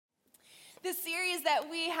The series that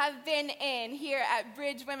we have been in here at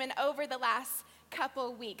Bridge Women over the last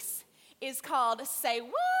couple weeks is called Say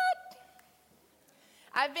What?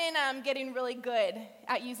 I've been getting really good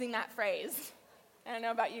at using that phrase. I don't know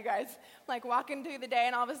about you guys. I'm like walking through the day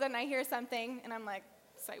and all of a sudden I hear something and I'm like,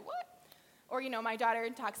 say what? Or, my daughter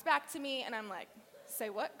talks back to me and I'm like, say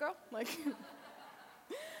what, girl?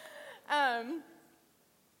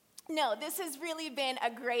 No, this has really been a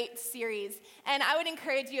great series, and I would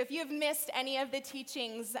encourage you, if you've missed any of the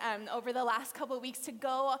teachings over the last couple of weeks, to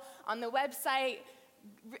go on the website,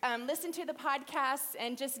 listen to the podcasts,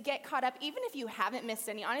 and just get caught up, even if you haven't missed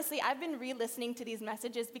any. Honestly, I've been re-listening to these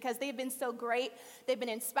messages because they've been so great, they've been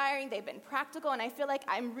inspiring, they've been practical, and I feel like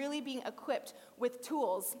I'm really being equipped with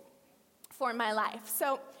tools for my life.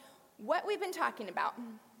 So what we've been talking about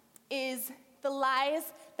is the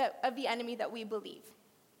lies of the enemy that we believe.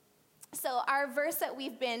 So our verse that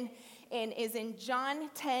we've been in is in John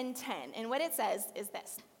 10:10, and what it says is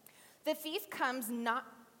this: The thief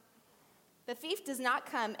does not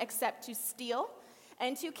come except to steal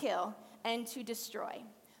and to kill and to destroy.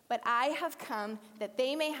 But I have come that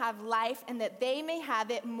they may have life and that they may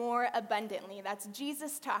have it more abundantly. That's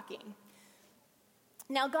Jesus talking.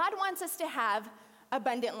 Now God wants us to have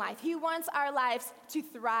abundant life. He wants our lives to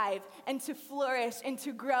thrive and to flourish and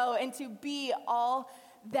to grow and to be all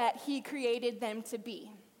that he created them to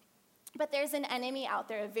be. But there's an enemy out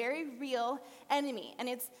there, a very real enemy. And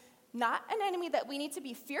it's not an enemy that we need to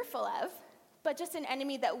be fearful of, but just an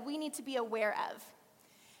enemy that we need to be aware of.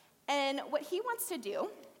 And what he wants to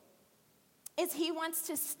do is he wants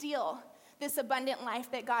to steal this abundant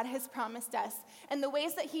life that God has promised us. And the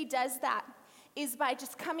ways that he does that is by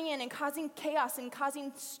just coming in and causing chaos and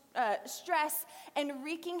causing stress and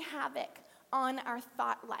wreaking havoc on our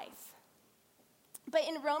thought life. But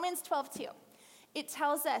in Romans 12:2, it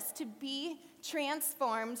tells us to be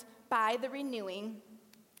transformed by the renewing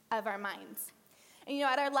of our minds. And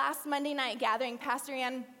at our last Monday night gathering, Pastor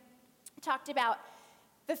Ann talked about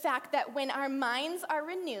the fact that when our minds are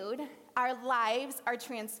renewed, our lives are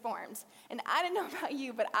transformed. And I don't know about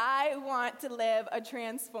you, but I want to live a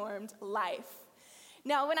transformed life.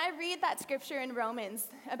 Now, when I read that scripture in Romans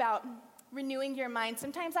about renewing your mind,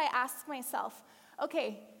 sometimes I ask myself,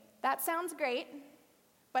 okay, that sounds great,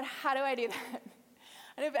 but how do I do that?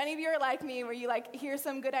 And if any of you are like me, where you hear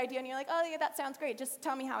some good idea and you're like, oh yeah, that sounds great, just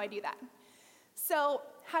tell me how I do that. So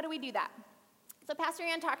how do we do that? So Pastor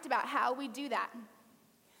Ann talked about how we do that.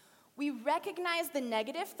 We recognize the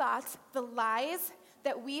negative thoughts, the lies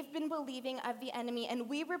that we've been believing of the enemy, and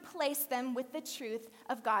we replace them with the truth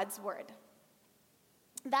of God's word.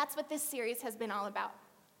 That's what this series has been all about.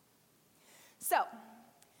 So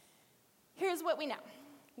here's what we know.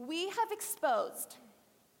 We have exposed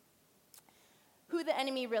who the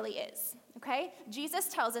enemy really is, okay? Jesus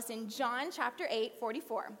tells us in John chapter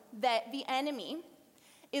 8:44 that the enemy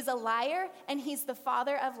is a liar and he's the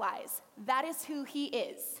father of lies. That is who he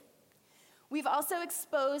is. We've also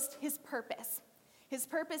exposed his purpose. His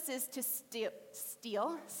purpose is to steal,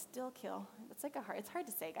 kill. It's hard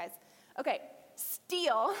to say, guys. Okay,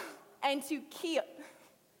 steal and to kill.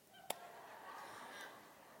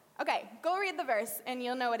 Okay, go read the verse and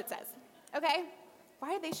you'll know what it says, okay?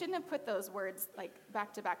 They shouldn't have put those words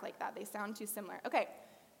back to back like that. They sound too similar. Okay,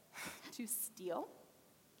 to steal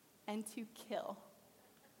and to kill.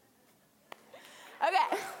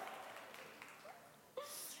 Okay.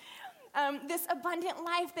 This abundant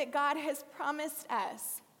life that God has promised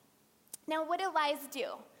us. Now, what do lies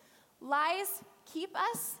do? Lies keep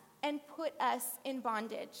us and put us in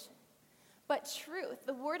bondage. But truth,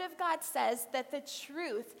 the Word of God says that the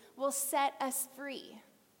truth will set us free.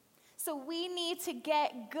 So we need to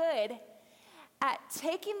get good at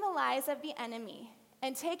taking the lies of the enemy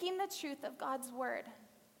and taking the truth of God's word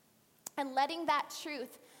and letting that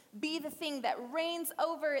truth be the thing that reigns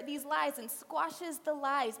over these lies and squashes the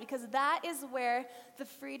lies, because that is where the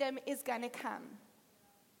freedom is going to come.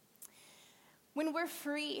 When we're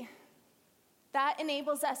free, that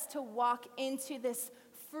enables us to walk into this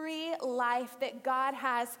free life that God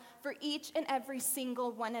has for each and every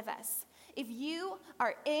single one of us. If you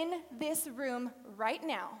are in this room right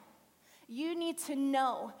now, you need to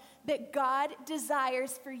know that God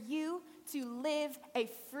desires for you to live a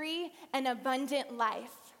free and abundant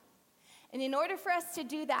life. And in order for us to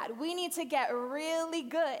do that, we need to get really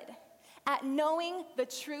good at knowing the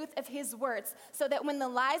truth of his words, so that when the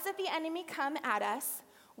lies of the enemy come at us,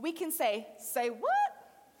 we can say what?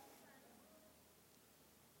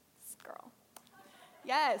 This girl.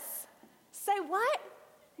 Yes. Say what?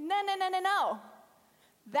 No.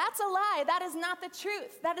 That's a lie. That is not the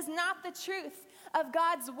truth. That is not the truth of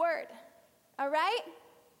God's word. All right?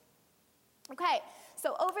 Okay,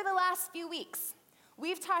 so over the last few weeks,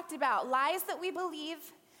 we've talked about lies that we believe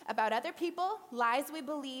about other people, lies we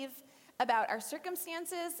believe about our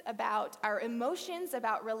circumstances, about our emotions,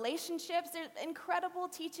 about relationships. There's incredible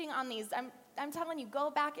teaching on these. I'm telling you,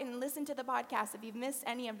 go back and listen to the podcast if you've missed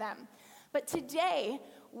any of them. But today,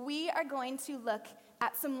 we are going to look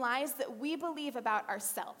at some lies that we believe about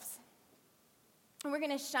ourselves. And we're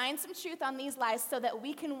going to shine some truth on these lies so that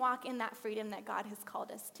we can walk in that freedom that God has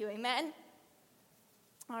called us to. Amen?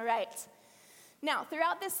 All right. Now,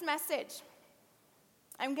 throughout this message,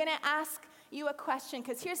 I'm going to ask you a question,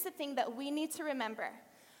 because here's the thing that we need to remember.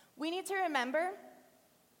 We need to remember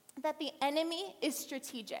that the enemy is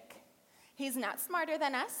strategic. He's not smarter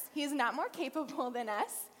than us. He's not more capable than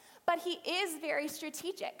us, but he is very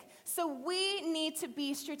strategic. So we need to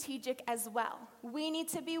be strategic as well. We need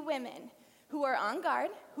to be women who are on guard,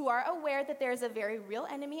 who are aware that there's a very real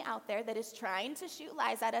enemy out there that is trying to shoot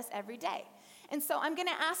lies at us every day. And so I'm going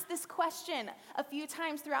to ask this question a few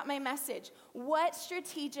times throughout my message. What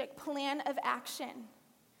strategic plan of action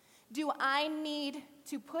do I need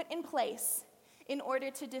to put in place in order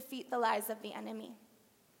to defeat the lies of the enemy?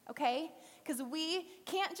 Okay? Because we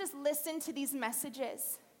can't just listen to these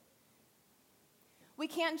messages. We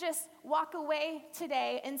can't just walk away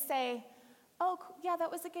today and say, oh, yeah, that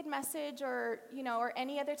was a good message, or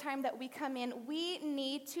any other time that we come in. We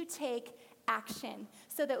need to take action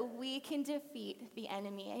so that we can defeat the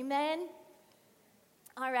enemy. Amen?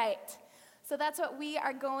 All right. So that's what we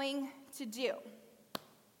are going to do.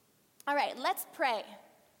 All right, let's pray.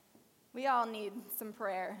 We all need some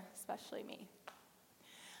prayer, especially me.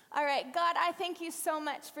 All right, God, I thank you so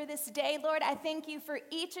much for this day, Lord. I thank you for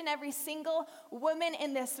each and every single woman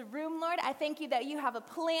in this room, Lord. I thank you that you have a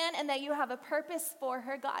plan and that you have a purpose for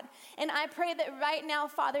her, God. And I pray that right now,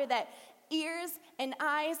 Father, that ears and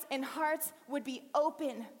eyes and hearts would be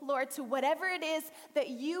open, Lord, to whatever it is that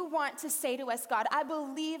you want to say to us, God. I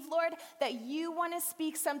believe, Lord, that you want to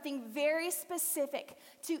speak something very specific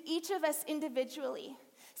to each of us individually.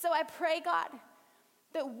 So I pray, God,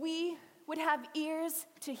 that we would have ears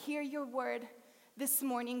to hear your word this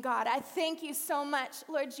morning, God. I thank you so much,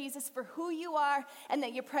 Lord Jesus, for who you are and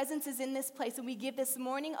that your presence is in this place. And we give this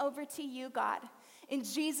morning over to you, God. In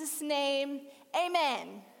Jesus' name,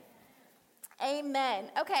 amen.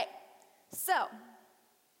 Amen. Okay,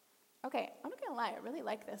 I'm not gonna lie, I really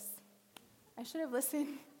like this. I should have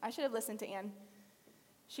listened to Ann.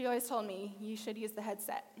 She always told me you should use the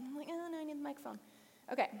headset. I'm like, oh no, I need the microphone.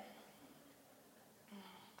 Okay.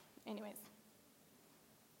 Anyways,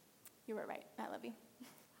 you were right. I love you.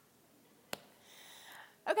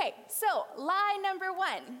 Okay, so lie number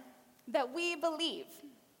one that we believe.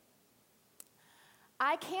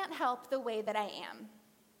 I can't help the way that I am.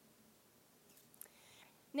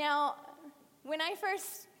 Now, when I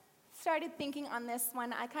first started thinking on this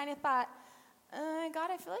one, I kind of thought,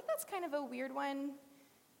 God, I feel like that's kind of a weird one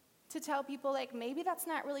to tell people. Like, maybe that's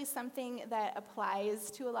not really something that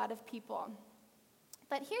applies to a lot of people.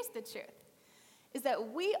 But here's the truth, is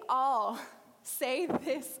that we all say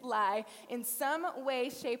this lie in some way,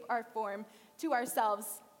 shape, or form to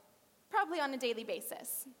ourselves, probably on a daily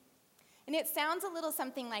basis. And it sounds a little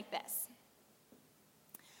something like this.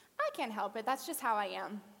 I can't help it, that's just how I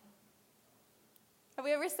am. Have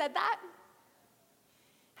we ever said that?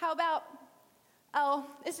 How about,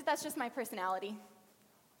 that's just my personality.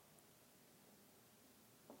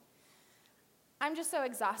 I'm just so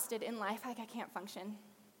exhausted in life, like I can't function.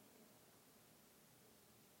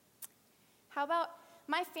 How about,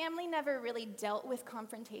 my family never really dealt with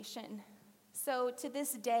confrontation, so to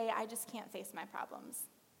this day, I just can't face my problems.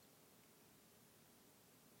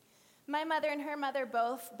 My mother and her mother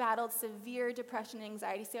both battled severe depression and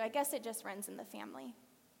anxiety, so I guess it just runs in the family.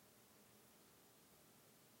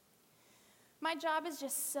 My job is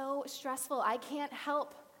just so stressful, I can't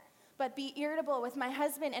help but be irritable with my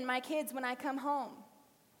husband and my kids when I come home.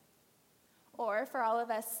 Or for all of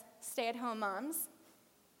us stay-at-home moms,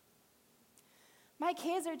 my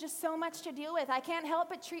kids are just so much to deal with. I can't help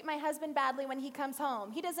but treat my husband badly when he comes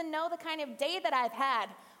home. He doesn't know the kind of day that I've had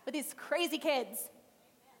with these crazy kids.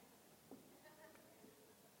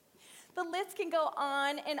 The list can go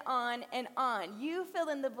on and on and on. You fill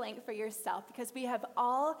in the blank for yourself, because we have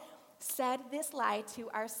all said this lie to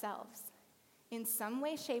ourselves in some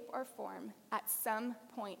way, shape, or form at some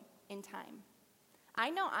point in time. I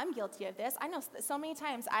know I'm guilty of this. I know so many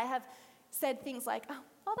times I have said things like,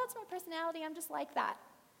 oh, that's my personality, I'm just like that.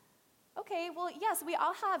 Okay, well, yes, we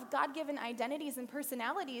all have God-given identities and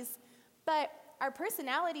personalities, but our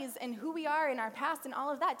personalities and who we are in our past and all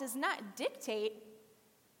of that does not dictate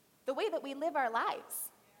the way that we live our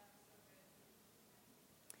lives.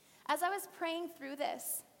 As I was praying through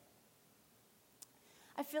this,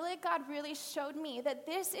 I feel like God really showed me that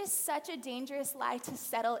this is such a dangerous lie to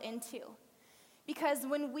settle into. Because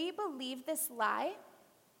when we believe this lie,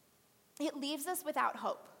 it leaves us without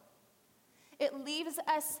hope. It leaves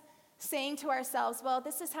us saying to ourselves, well,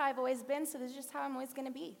 this is how I've always been, so this is just how I'm always going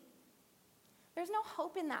to be. There's no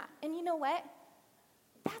hope in that. And you know what?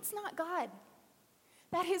 That's not God.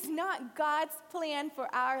 That is not God's plan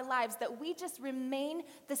for our lives, that we just remain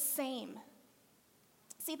the same.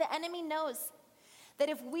 See, the enemy knows that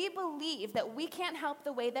if we believe that we can't help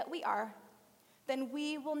the way that we are, then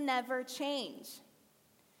we will never change.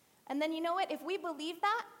 And then you know what? If we believe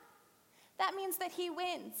that, that means that he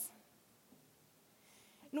wins.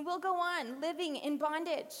 And we'll go on living in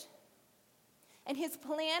bondage. And his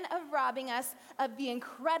plan of robbing us of the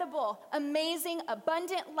incredible, amazing,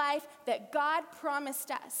 abundant life that God promised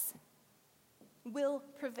us will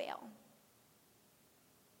prevail.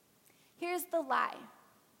 Here's the lie.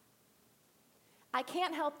 I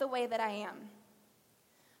can't help the way that I am.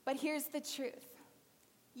 But here's the truth.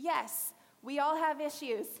 Yes, we all have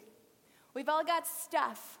issues. We've all got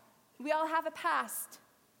stuff. We all have a past.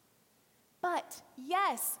 But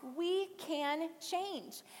yes, we can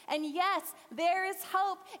change. And yes, there is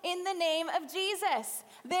hope in the name of Jesus.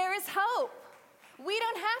 There is hope. We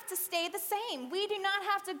don't have to stay the same. We do not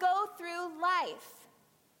have to go through life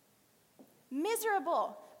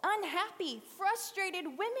miserable, unhappy, frustrated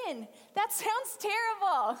women. That sounds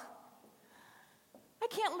terrible. I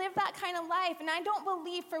can't live that kind of life, and I don't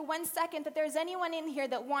believe for 1 second that there's anyone in here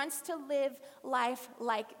that wants to live life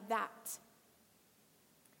like that.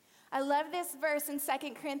 I love this verse in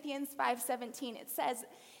 2 Corinthians 5:17. It says,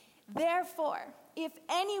 therefore, if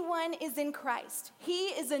anyone is in Christ, he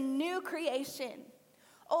is a new creation.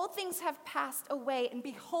 Old things have passed away, and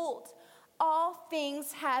behold, all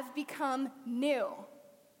things have become new.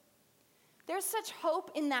 There's such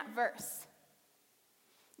hope in that verse.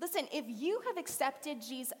 Listen, if you have accepted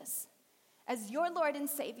Jesus as your Lord and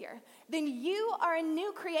Savior, then you are a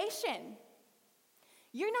new creation.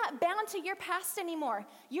 You're not bound to your past anymore.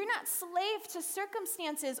 You're not slave to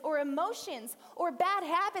circumstances or emotions or bad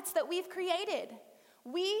habits that we've created.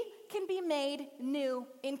 We can be made new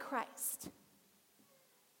in Christ.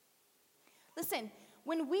 Listen,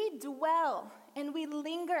 when we dwell and we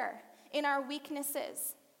linger in our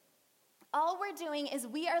weaknesses, all we're doing is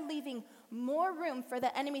we are leaving more room for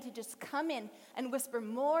the enemy to just come in and whisper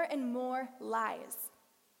more and more lies.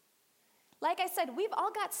 Like I said, we've all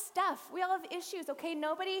got stuff. We all have issues, okay?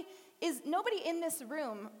 Nobody in this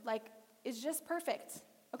room, is just perfect,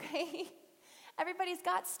 okay? Everybody's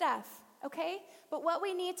got stuff, okay? But what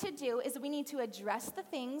we need to do is we need to address the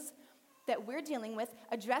things that we're dealing with,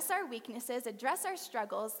 address our weaknesses, address our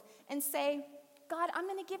struggles, and say, God, I'm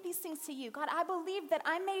going to give these things to you. God, I believe that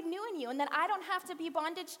I'm made new in you and that I don't have to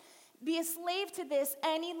be a slave to this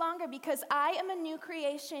any longer because I am a new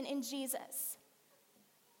creation in Jesus.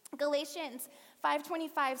 Galatians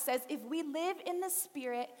 5:25 says, if we live in the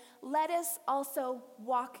Spirit, let us also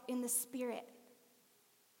walk in the Spirit.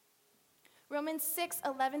 Romans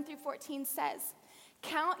 6:11-14 says,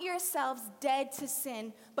 count yourselves dead to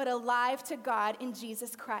sin, but alive to God in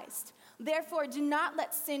Jesus Christ. Therefore, do not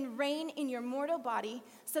let sin reign in your mortal body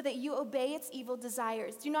so that you obey its evil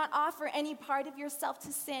desires. Do not offer any part of yourself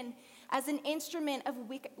to sin as an instrument of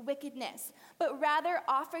wickedness, but rather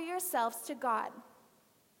offer yourselves to God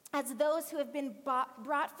as those who have been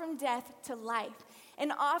brought from death to life,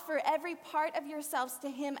 and offer every part of yourselves to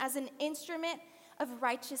him as an instrument of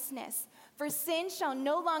righteousness. For sin shall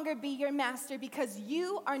no longer be your master, because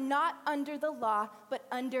you are not under the law, but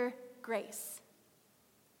under grace.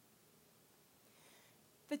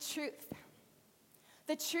 The truth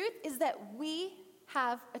is that we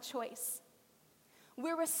have a choice.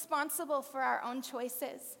 We're responsible for our own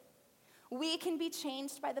choices. We can be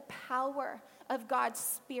changed by the power of God's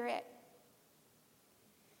Spirit.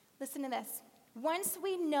 Listen to this. Once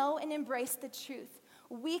we know and embrace the truth,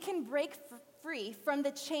 we can break free from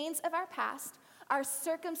the chains of our past, our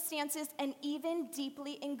circumstances, and even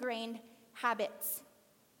deeply ingrained habits.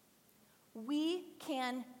 We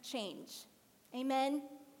can change. Amen?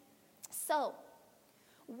 So,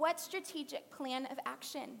 what strategic plan of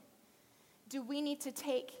action do we need to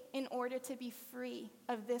take in order to be free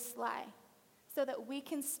of this lie so that we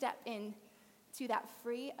can step in to that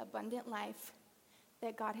free, abundant life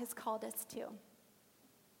that God has called us to?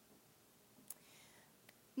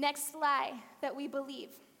 Next lie that we believe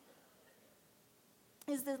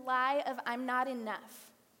is the lie of I'm not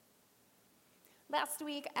enough. Last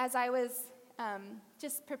week, as I was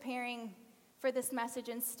just preparing for this message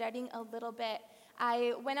and studying a little bit,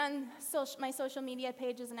 I went on my social media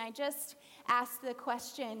pages and I just asked the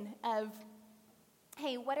question of,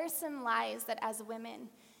 hey, what are some lies that as women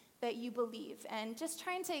that you believe? And just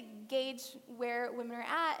trying to gauge where women are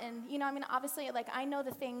at. And, obviously, I know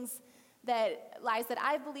the lies that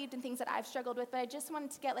I've believed and things that I've struggled with, but I just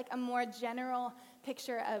wanted to get, a more general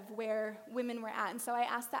picture of where women were at. And so I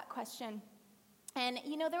asked that question. And,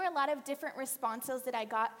 there were a lot of different responses that I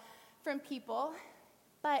got from people.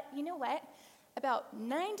 But you know what? About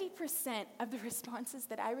 90% of the responses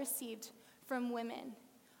that I received from women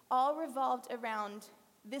all revolved around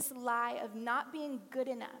this lie of not being good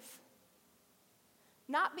enough,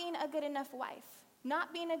 not being a good enough wife,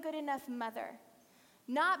 not being a good enough mother,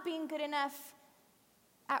 not being good enough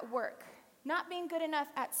at work, not being good enough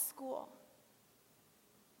at school.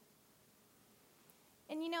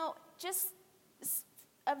 And just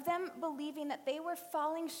of them believing that they were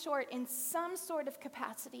falling short in some sort of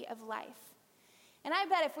capacity of life. And I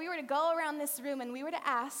bet if we were to go around this room and we were to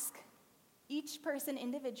ask each person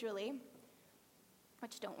individually,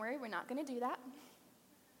 which don't worry, we're not going to do that.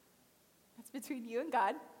 That's between you and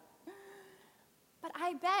God. But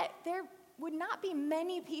I bet there would not be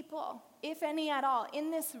many people, if any at all,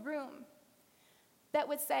 in this room that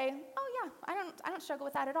would say, oh yeah, I don't struggle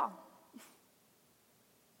with that at all.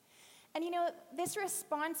 And this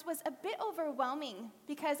response was a bit overwhelming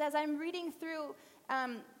because as I'm reading through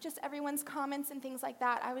just everyone's comments and things like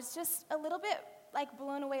that, I was just a little bit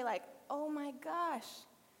blown away, oh my gosh,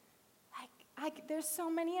 there's so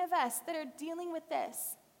many of us that are dealing with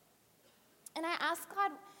this. And I asked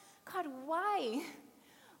God, why?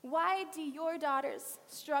 Why do your daughters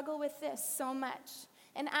struggle with this so much?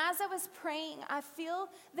 And as I was praying, I feel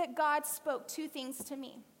that God spoke two things to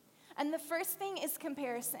me. And the first thing is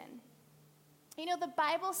comparison. The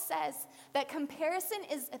Bible says that comparison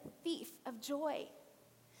is a thief of joy.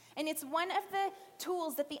 And it's one of the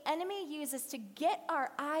tools that the enemy uses to get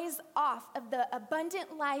our eyes off of the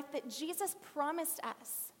abundant life that Jesus promised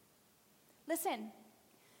us. Listen,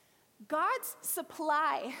 God's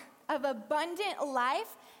supply of abundant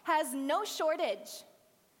life has no shortage.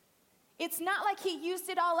 It's not like he used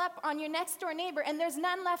it all up on your next door neighbor and there's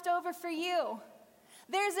none left over for you.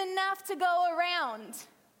 There's enough to go around.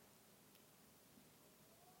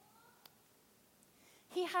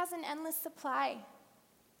 He has an endless supply.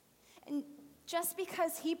 And just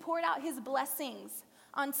because he poured out his blessings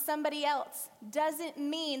on somebody else doesn't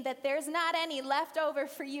mean that there's not any left over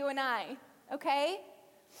for you and I, okay?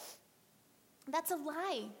 That's a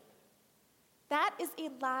lie. That is a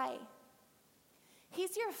lie.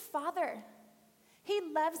 He's your father. He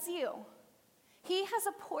loves you. He has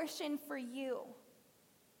a portion for you.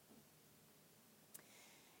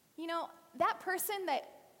 That person that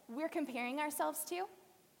we're comparing ourselves to,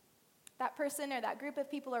 that person or that group of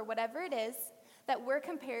people or whatever it is that we're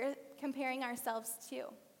comparing ourselves to,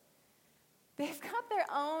 they've got their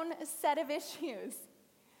own set of issues.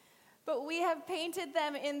 But we have painted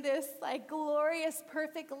them in this glorious,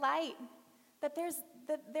 perfect light that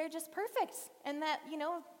they're just perfect and that,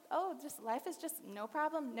 just life is just no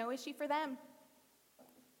problem, no issue for them.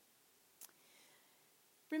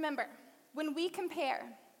 Remember, when we compare,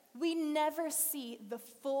 we never see the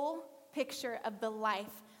full picture of the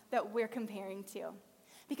life that we're comparing to.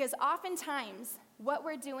 Because oftentimes, what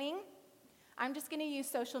we're doing, I'm just going to use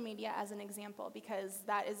social media as an example because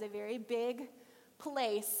that is a very big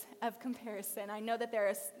place of comparison. I know that there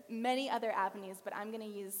are many other avenues, but I'm going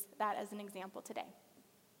to use that as an example today.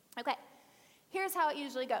 Okay, here's how it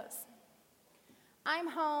usually goes. I'm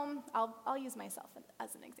home. I'll use myself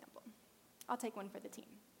as an example. I'll take one for the team.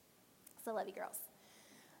 So love you, girls.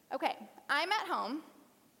 Okay, I'm at home.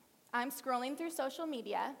 I'm scrolling through social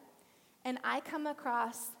media, and I come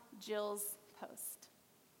across Jill's post.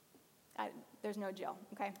 There's no Jill,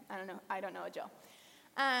 okay? I don't know a Jill.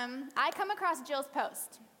 I come across Jill's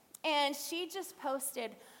post, and she just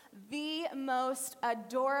posted the most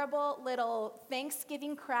adorable little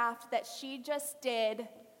Thanksgiving craft that she just did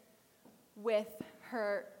with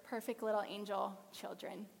her perfect little angel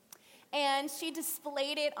children. And she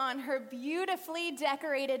displayed it on her beautifully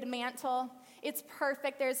decorated mantle. It's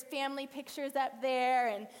perfect. There's family pictures up there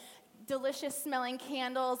and delicious smelling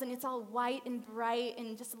candles, and it's all white and bright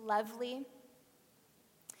and just lovely.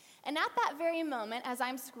 And at that very moment, as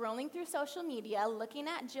I'm scrolling through social media, looking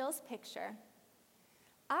at Jill's picture,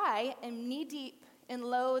 I am knee-deep in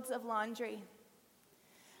loads of laundry.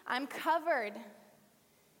 I'm covered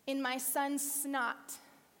in my son's snot.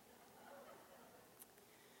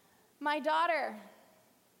 My daughter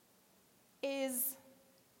is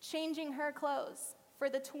changing her clothes for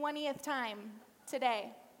the 20th time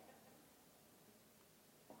today.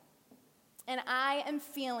 And I am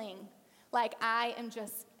feeling like I am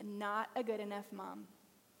just not a good enough mom.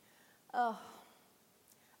 Oh,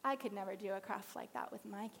 I could never do a craft like that with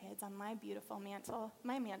my kids on my beautiful mantle.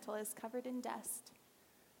 My mantle is covered in dust.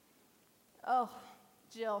 Oh,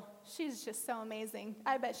 Jill, she's just so amazing.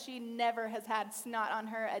 I bet she never has had snot on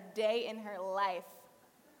her a day in her life.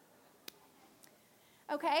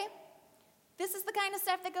 Okay? This is the kind of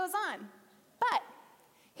stuff that goes on. But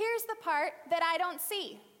here's the part that I don't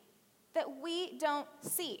see, that we don't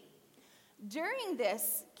see. During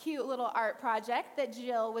this cute little art project that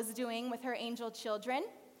Jill was doing with her angel children,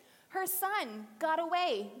 her son got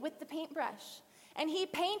away with the paintbrush, and he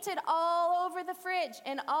painted all over the fridge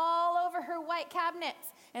and all over her white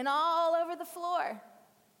cabinets and all over the floor.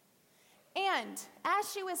 And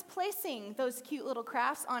as she was placing those cute little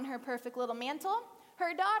crafts on her perfect little mantle,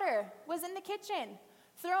 her daughter was in the kitchen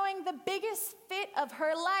throwing the biggest fit of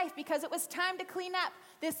her life because it was time to clean up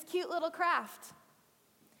this cute little craft.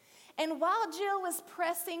 And while Jill was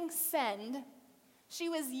pressing send, she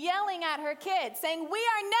was yelling at her kids, saying, "We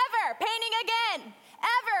are never painting again,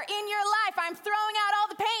 ever in your life. I'm throwing out all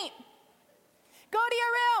the paint. Go to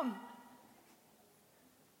your room."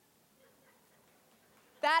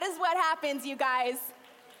 That is what happens, you guys,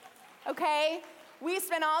 okay? We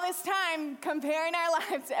spend all this time comparing our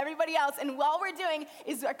lives to everybody else, and all we're doing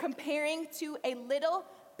is we're comparing to a little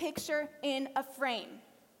picture in a frame.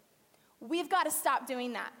 We've got to stop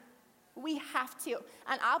doing that. We have to.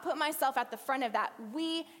 And I'll put myself at the front of that.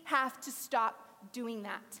 We have to stop doing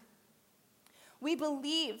that. We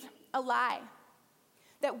believe a lie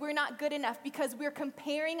that we're not good enough because we're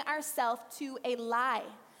comparing ourselves to a lie.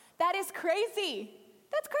 That is crazy.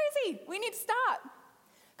 That's crazy. We need to stop.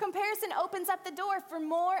 Comparison opens up the door for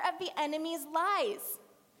more of the enemy's lies.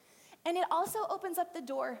 And it also opens up the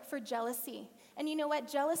door for jealousy. And you know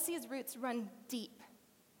what? Jealousy's roots run deep.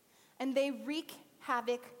 And they wreak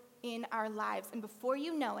havoc in our lives. And before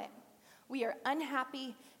you know it, we are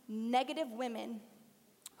unhappy, negative women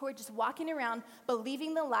who are just walking around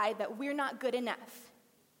believing the lie that we're not good enough,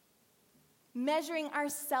 measuring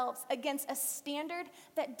ourselves against a standard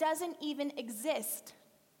that doesn't even exist.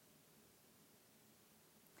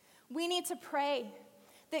 We need to pray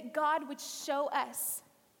that God would show us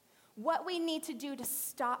what we need to do to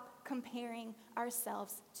stop comparing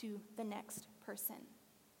ourselves to the next person,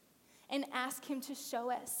 and ask him to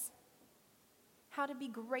show us how to be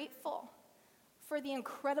grateful for the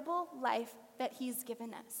incredible life that he's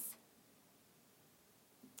given us.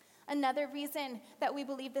 Another reason that we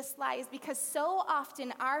believe this lie is because so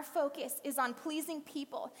often our focus is on pleasing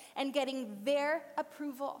people and getting their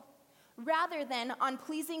approval, rather than on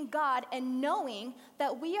pleasing God and knowing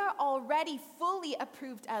that we are already fully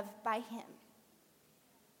approved of by him.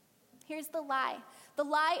 Here's the lie. The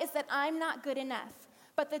lie is that I'm not good enough.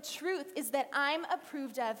 But the truth is that I'm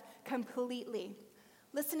approved of completely.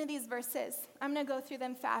 Listen to these verses. I'm going to go through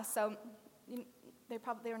them fast, so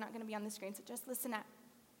they're not going to be on the screen, so just listen up.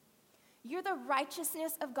 You're the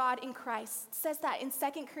righteousness of God in Christ. It says that in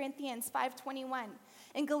 2 Corinthians 5:21.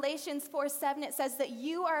 In Galatians 4:7, it says that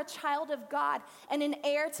you are a child of God and an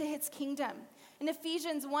heir to his kingdom. In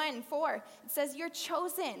Ephesians 1:4, it says you're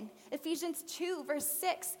chosen. Ephesians 2, verse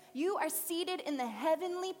 6, you are seated in the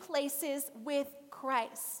heavenly places with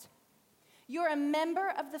Christ. You're a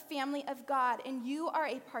member of the family of God, and you are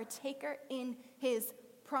a partaker in his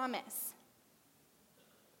promise.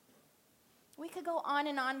 We could go on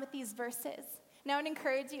and on with these verses. Now, I would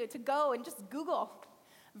encourage you to go and just Google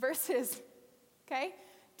verses, okay?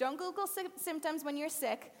 Don't Google symptoms when you're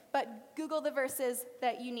sick, but Google the verses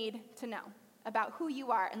that you need to know about who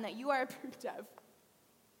you are and that you are approved of.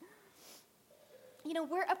 You know,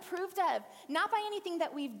 we're approved of, not by anything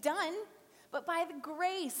that we've done, but by the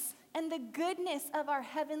grace and the goodness of our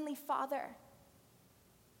Heavenly Father.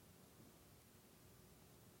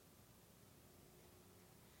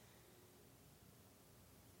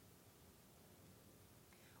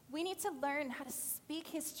 We need to learn how to speak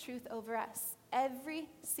his truth over us every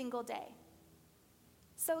single day.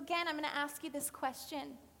 So again, I'm going to ask you this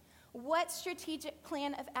question. What strategic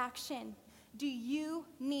plan of action do you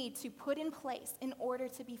need to put in place in order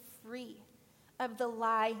to be free of the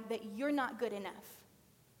lie that you're not good enough?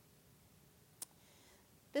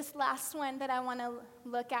 This last one that I want to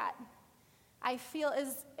look at, I feel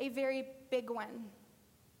is a very big one.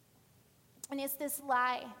 And it's this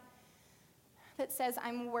lie that says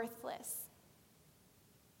I'm worthless.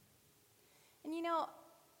 And you know,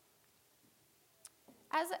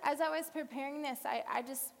 as I was preparing this, I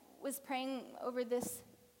just was praying over this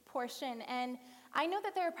portion, and I know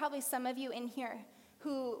that there are probably some of you in here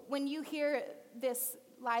who, when you hear this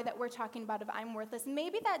lie that we're talking about of I'm worthless,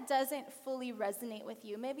 maybe that doesn't fully resonate with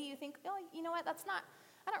you. Maybe you think, oh, you know what,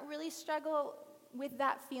 I don't really struggle with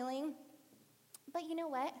that feeling. But you know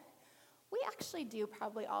what? We actually do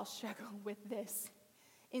probably all struggle with this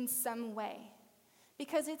in some way.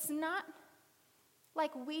 Because it's not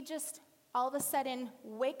like we just all of a sudden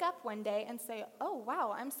wake up one day and say, oh,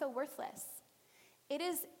 wow, I'm so worthless. It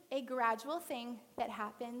is a gradual thing that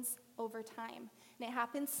happens over time. And it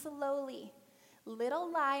happens slowly,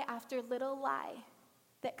 little lie after little lie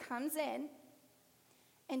that comes in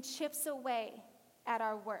and chips away at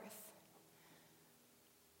our worth.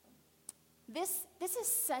 This is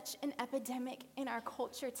such an epidemic in our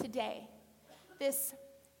culture today, this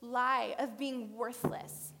lie of being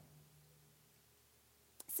worthless.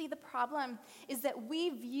 See, the problem is that we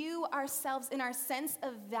view ourselves in our sense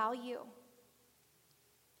of value.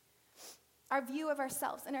 Our view of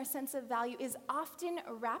ourselves and our sense of value is often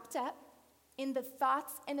wrapped up in the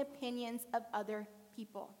thoughts and opinions of other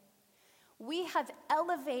people. We have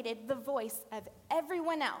elevated the voice of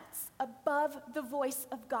everyone else above the voice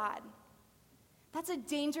of God. That's a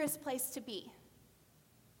dangerous place to be.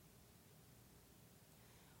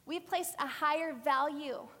 We've placed a higher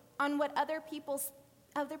value on what other people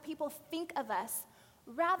think of us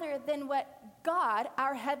rather than what God,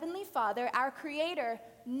 our Heavenly Father, our Creator,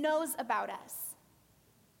 knows about us.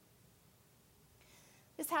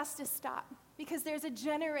 This has to stop because there's a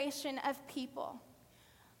generation of people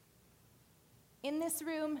in this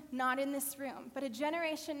room, not in this room, but a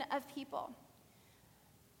generation of people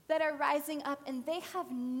that are rising up and they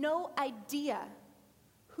have no idea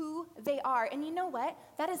who they are. And you know what?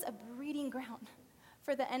 That is a breeding ground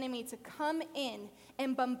for the enemy to come in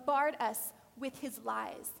and bombard us with his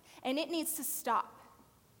lies. And it needs to stop.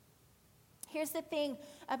 Here's the thing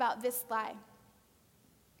about this lie.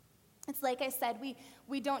 It's like I said,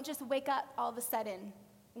 we don't just wake up all of a sudden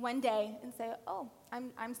one day and say, oh,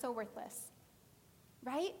 I'm so worthless.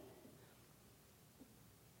 Right?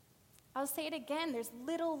 I'll say it again. There's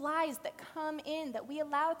little lies that come in, that we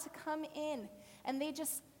allow to come in, and they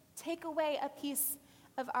just take away a piece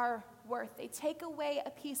of our worth. They take away a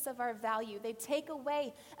piece of our value. They take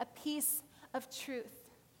away a piece of truth.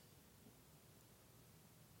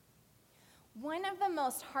 One of the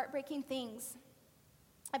most heartbreaking things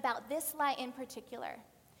about this lie in particular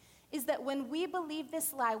is that when we believe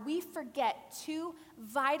this lie, we forget two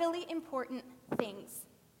vitally important things.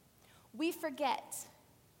 We forget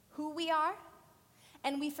who we are,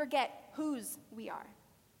 and we forget whose we are.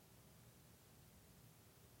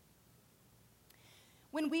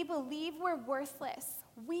 When we believe we're worthless,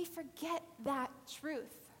 we forget that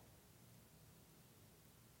truth.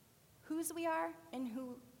 Whose we are and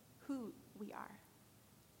who we are.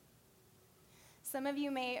 Some of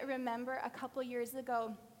you may remember a couple years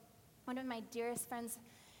ago, one of my dearest friends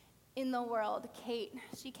in the world, Kate,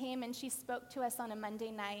 she came and she spoke to us on a Monday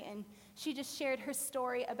night, and she just shared her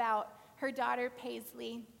story about her daughter,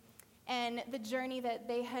 Paisley, and the journey that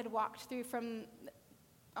they had walked through from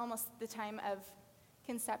almost the time of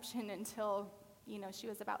conception until, she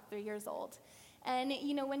was about 3 years old. And,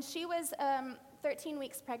 when she was 13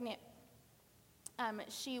 weeks pregnant,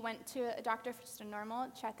 she went to a doctor for just a normal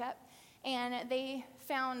checkup, and they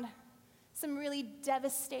found some really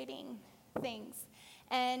devastating things.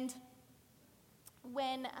 And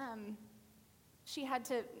when she had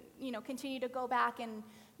to, continue to go back and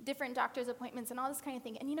different doctor's appointments and all this kind of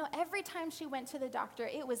thing. And every time she went to the doctor,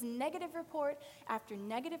 it was negative report after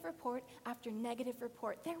negative report after negative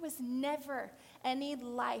report. There was never any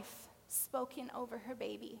life spoken over her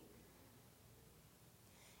baby.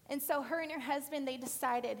 And so her and her husband, they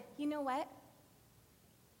decided, you know what?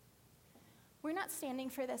 We're not standing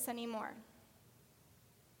for this anymore.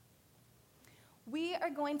 We are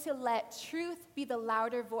going to let truth be the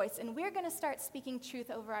louder voice, and we're going to start speaking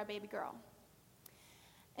truth over our baby girl.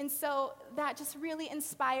 And so that just really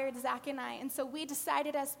inspired Zach and I. And so we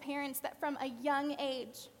decided as parents that from a young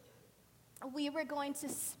age, we were going to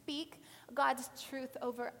speak God's truth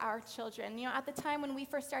over our children. At the time when we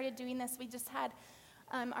first started doing this, we just had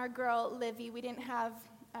our girl, Livy. We didn't have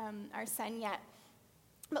our son yet.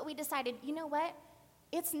 But we decided, you know what?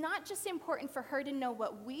 It's not just important for her to know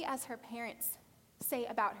what we as her parents say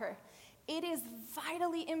about her. It is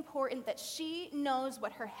vitally important that she knows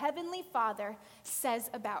what her Heavenly Father says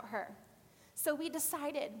about her. So we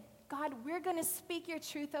decided, God, we're going to speak your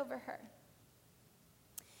truth over her.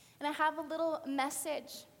 And I have a little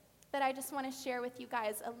message that I just want to share with you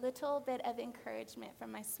guys, a little bit of encouragement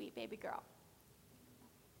from my sweet baby girl.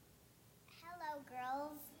 Hello,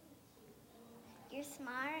 girls. You're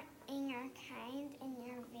smart, and you're kind, and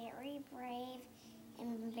you're very brave,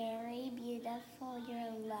 and very beautiful. beautiful,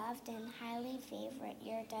 you're loved and highly favored.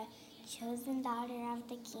 You're the chosen daughter of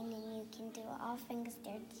the King, and you can do all things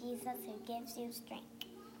through Jesus who gives you strength.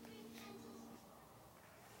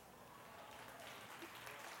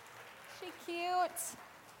 She cute.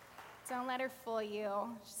 Don't let her fool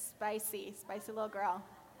you. She's spicy little girl.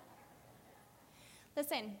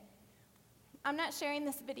 Listen, I'm not sharing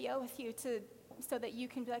this video with you so that you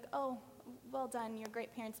can be like, oh, well done, you're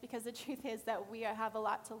great parents, because the truth is that we have a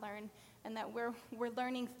lot to learn and that we're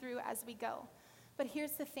learning through as we go. But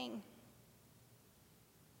here's the thing.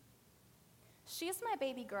 She's my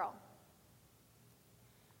baby girl.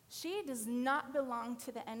 She does not belong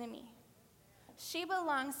to the enemy. She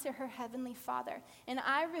belongs to her heavenly Father, and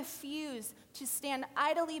I refuse to stand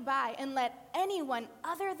idly by and let anyone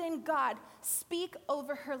other than God speak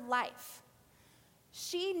over her life.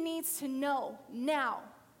 She needs to know now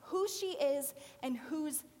who she is and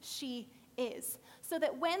whose she is, so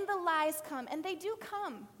that when the lies come, and they do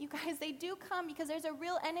come, you guys, they do come, because there's a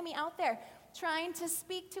real enemy out there trying to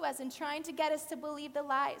speak to us and trying to get us to believe the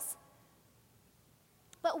lies.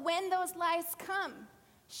 But when those lies come,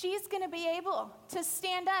 she's going to be able to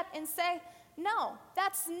stand up and say, no,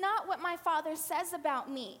 that's not what my Father says about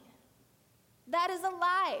me. That is a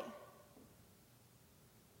lie.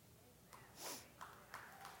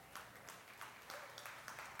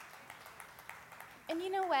 And you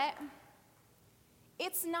know what?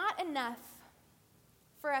 It's not enough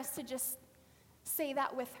for us to just say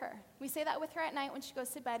that with her. We say that with her at night when she goes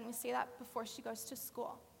to bed, and we say that before she goes to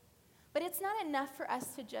school. But it's not enough for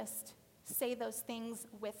us to just say those things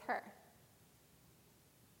with her.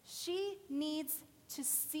 She needs to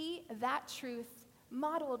see that truth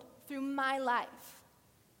modeled through my life.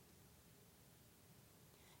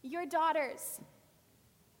 Your daughters,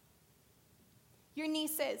 your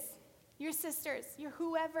nieces, your sisters, your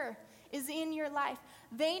whoever is in your life,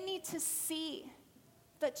 they need to see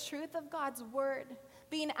the truth of God's word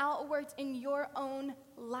being outworked in your own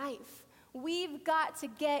life. We've got to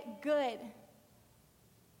get good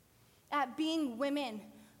at being women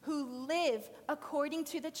who live according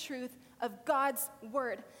to the truth of God's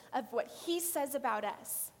word, of what he says about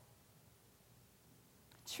us.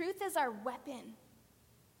 Truth is our weapon.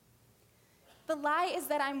 The lie is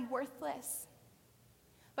that I'm worthless.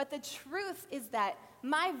 But the truth is that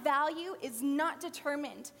my value is not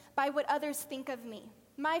determined by what others think of me.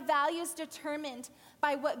 My value is determined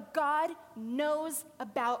by what God knows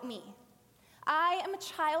about me. I am a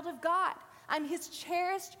child of God. I'm his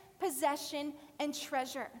cherished possession and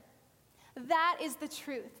treasure. That is the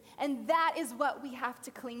truth, and that is what we have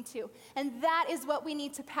to cling to, and that is what we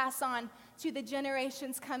need to pass on to the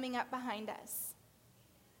generations coming up behind us.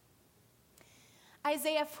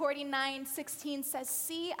 Isaiah 49:16 says,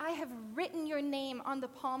 "See, I have written your name on the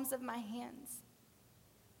palms of my hands."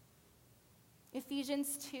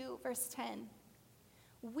 Ephesians 2, verse 10.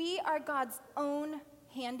 We are God's own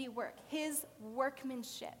handiwork, his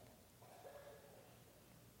workmanship.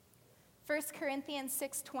 1 Corinthians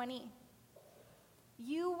 6:20.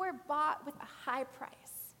 You were bought with a high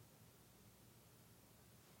price.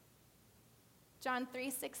 John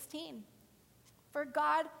 3:16. For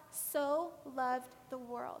God so loved the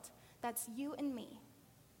world, that's you and me,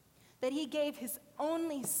 that he gave his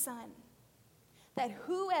only Son, that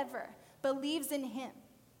whoever believes in him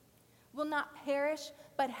will not perish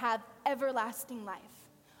but have everlasting life,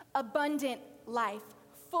 abundant life,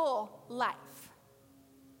 full life.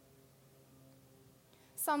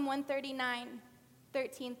 Psalm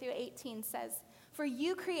 139:13-18 says, "For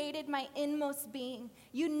you created my inmost being.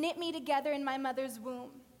 You knit me together in my mother's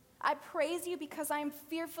womb. I praise you because I am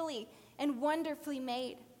fearfully and wonderfully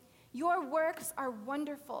made. Your works are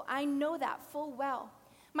wonderful. I know that full well.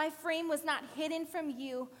 My frame was not hidden from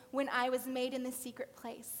you when I was made in the secret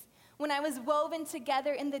place. When I was woven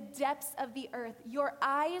together in the depths of the earth, your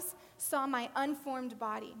eyes saw my unformed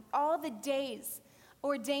body. All the days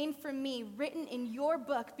ordained for me, written in your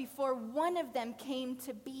book before one of them came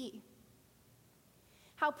to be.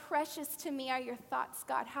 How precious to me are your thoughts,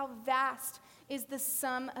 God. How vast is the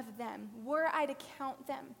sum of them. Were I to count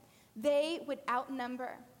them, they would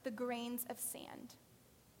outnumber the grains of sand."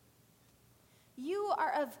 You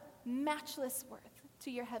are of matchless worth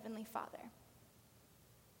to your heavenly Father.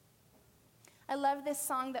 I love this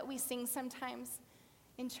song that we sing sometimes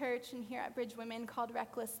in church and here at Bridge Women called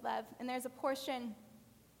Reckless Love. And there's a portion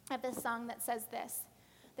of this song that says this: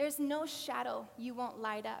 "There's no shadow you won't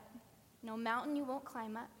light up, no mountain you won't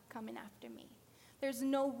climb up coming after me. There's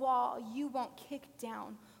no wall you won't kick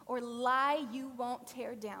down or lie you won't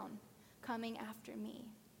tear down coming after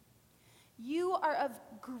me." You are of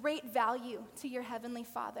great value to your heavenly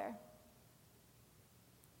Father.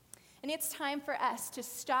 And it's time for us to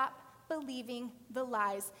stop believing the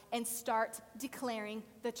lies and start declaring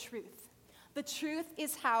the truth. The truth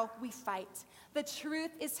is how we fight. The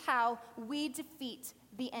truth is how we defeat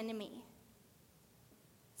the enemy.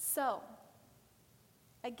 So,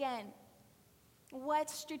 again, what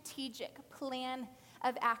strategic plan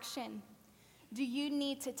of action do you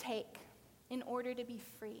need to take in order to be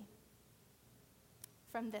free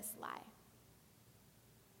from this lie?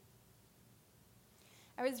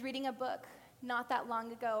 I was reading a book not that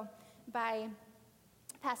long ago by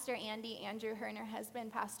Pastor Andy Andrew. Her and her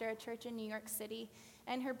husband pastor a church in New York City,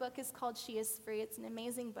 and her book is called She is Free. It's an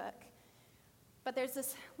amazing book. But there's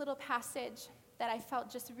this little passage that I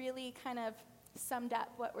felt just really kind of summed up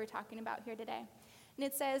what we're talking about here today. And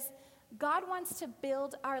it says, God wants to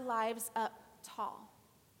build our lives up tall,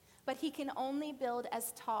 but he can only build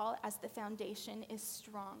as tall as the foundation is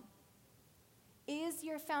strong. Is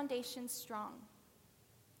your foundation strong?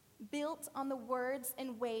 Built on the words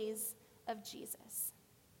and ways of Jesus.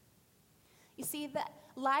 You see, the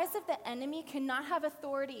lies of the enemy cannot have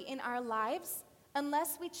authority in our lives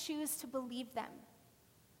unless we choose to believe them.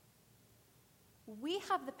 We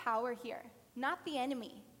have the power here, not the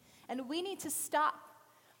enemy. And we need to stop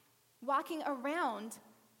walking around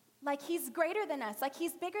like he's greater than us, like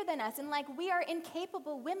he's bigger than us, and like we are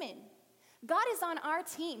incapable women. God is on our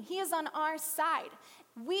team. He is on our side.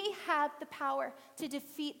 We have the power to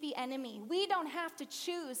defeat the enemy. We don't have to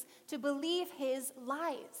choose to believe his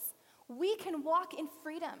lies. We can walk in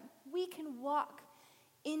freedom. We can walk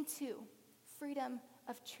into freedom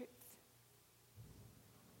of truth.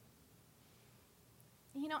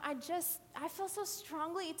 You know, I feel so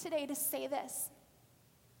strongly today to say this,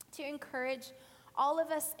 to encourage all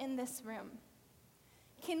of us in this room.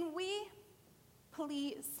 Can we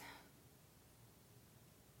please,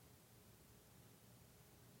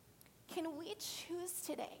 can we choose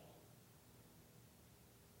today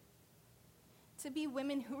to be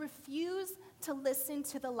women who refuse to listen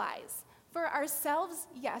to the lies? For ourselves,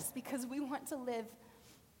 yes, because we want to live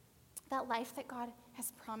that life that God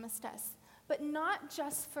has promised us. But not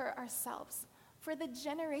just for ourselves, for the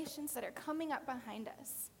generations that are coming up behind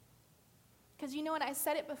us. Because you know what, I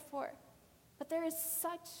said it before, but there is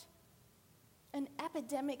such an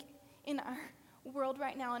epidemic in our world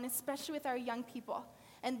right now, and especially with our young people,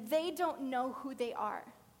 and they don't know who they are.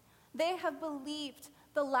 They have believed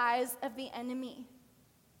the lies of the enemy.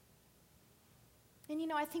 And you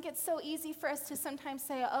know, I think it's so easy for us to sometimes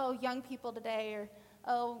say, oh, young people today, or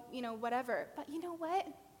oh, you know, whatever. But you know what?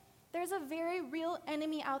 There's a very real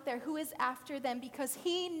enemy out there who is after them because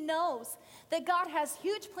he knows that God has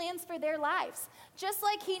huge plans for their lives, just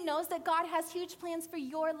like he knows that God has huge plans for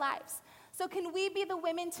your lives. So can we be the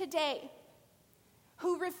women today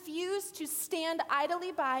who refuse to stand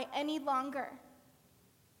idly by any longer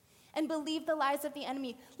and believe the lies of the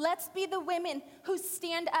enemy? Let's be the women who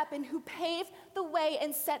stand up and who pave the way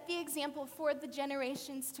and set the example for the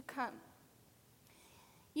generations to come.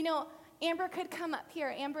 You know, Amber could come up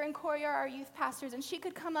here. Amber and Corey are our youth pastors, and she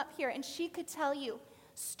could come up here and she could tell you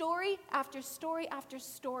story after story after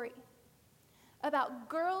story about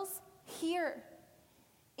girls here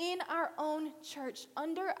in our own church,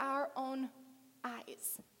 under our own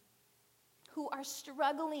eyes, who are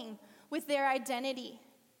struggling with their identity,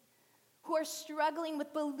 who are struggling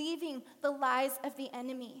with believing the lies of the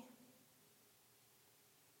enemy.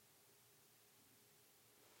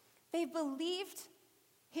 They've believed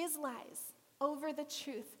his lies over the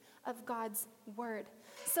truth of God's word.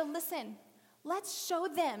 So listen, let's show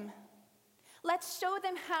them. Let's show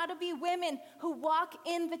them how to be women who walk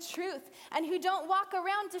in the truth and who don't walk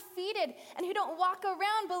around defeated and who don't walk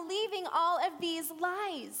around believing all of these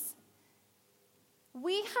lies.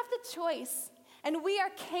 We have the choice, and we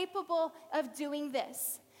are capable of doing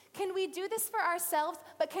this. Can we do this for ourselves,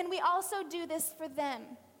 but can we also do this for them?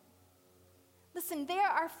 Listen, they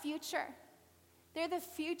are our future. They're the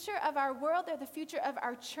future of our world. They're the future of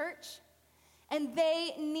our church. And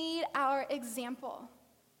they need our example.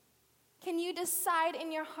 Can you decide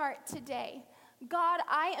in your heart today, God,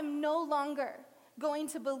 I am no longer going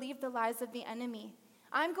to believe the lies of the enemy.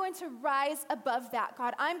 I'm going to rise above that,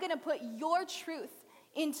 God. I'm going to put your truth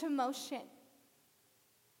into motion.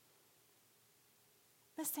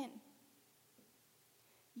 Listen,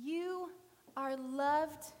 you are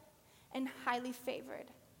loved and highly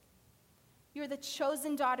favored. You're the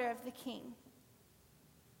chosen daughter of the King.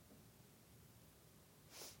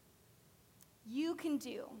 You can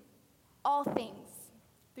do all things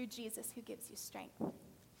through Jesus who gives you strength.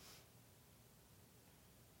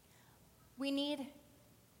 We need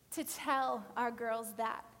to tell our girls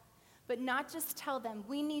that, but not just tell them,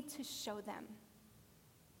 we need to show them.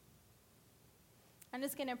 I'm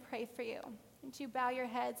just going to pray for you. Would you bow your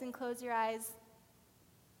heads and close your eyes?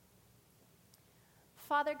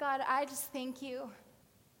 Father God, I just thank you.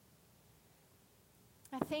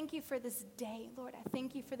 I thank you for this day, Lord. I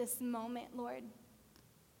thank you for this moment, Lord.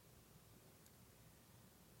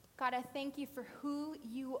 God, I thank you for who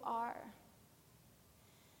you are.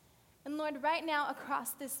 And Lord, right now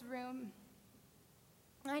across this room,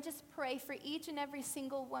 I just pray for each and every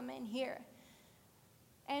single woman here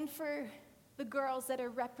and for the girls that are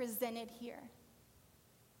represented here.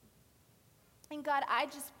 And God, I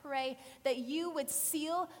just pray that you would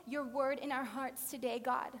seal your word in our hearts today,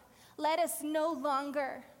 God. Let us no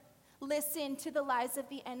longer listen to the lies of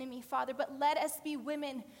the enemy, Father, but let us be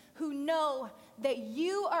women who know that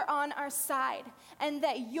you are on our side and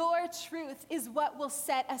that your truth is what will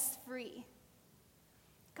set us free.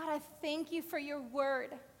 God, I thank you for your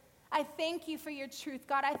word. I thank you for your truth,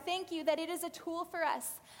 God. I thank you that it is a tool for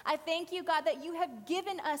us. I thank you, God, that you have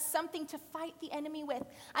given us something to fight the enemy with.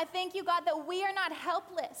 I thank you, God, that we are not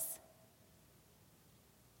helpless.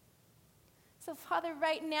 So, Father,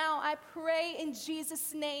 right now, I pray in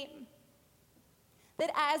Jesus' name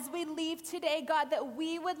that as we leave today, God, that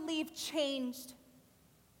we would leave changed.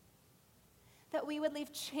 That we would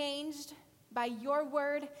leave changed by your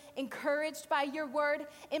word, encouraged by your word,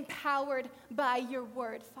 empowered by your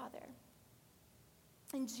word, Father.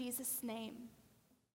 In Jesus' name.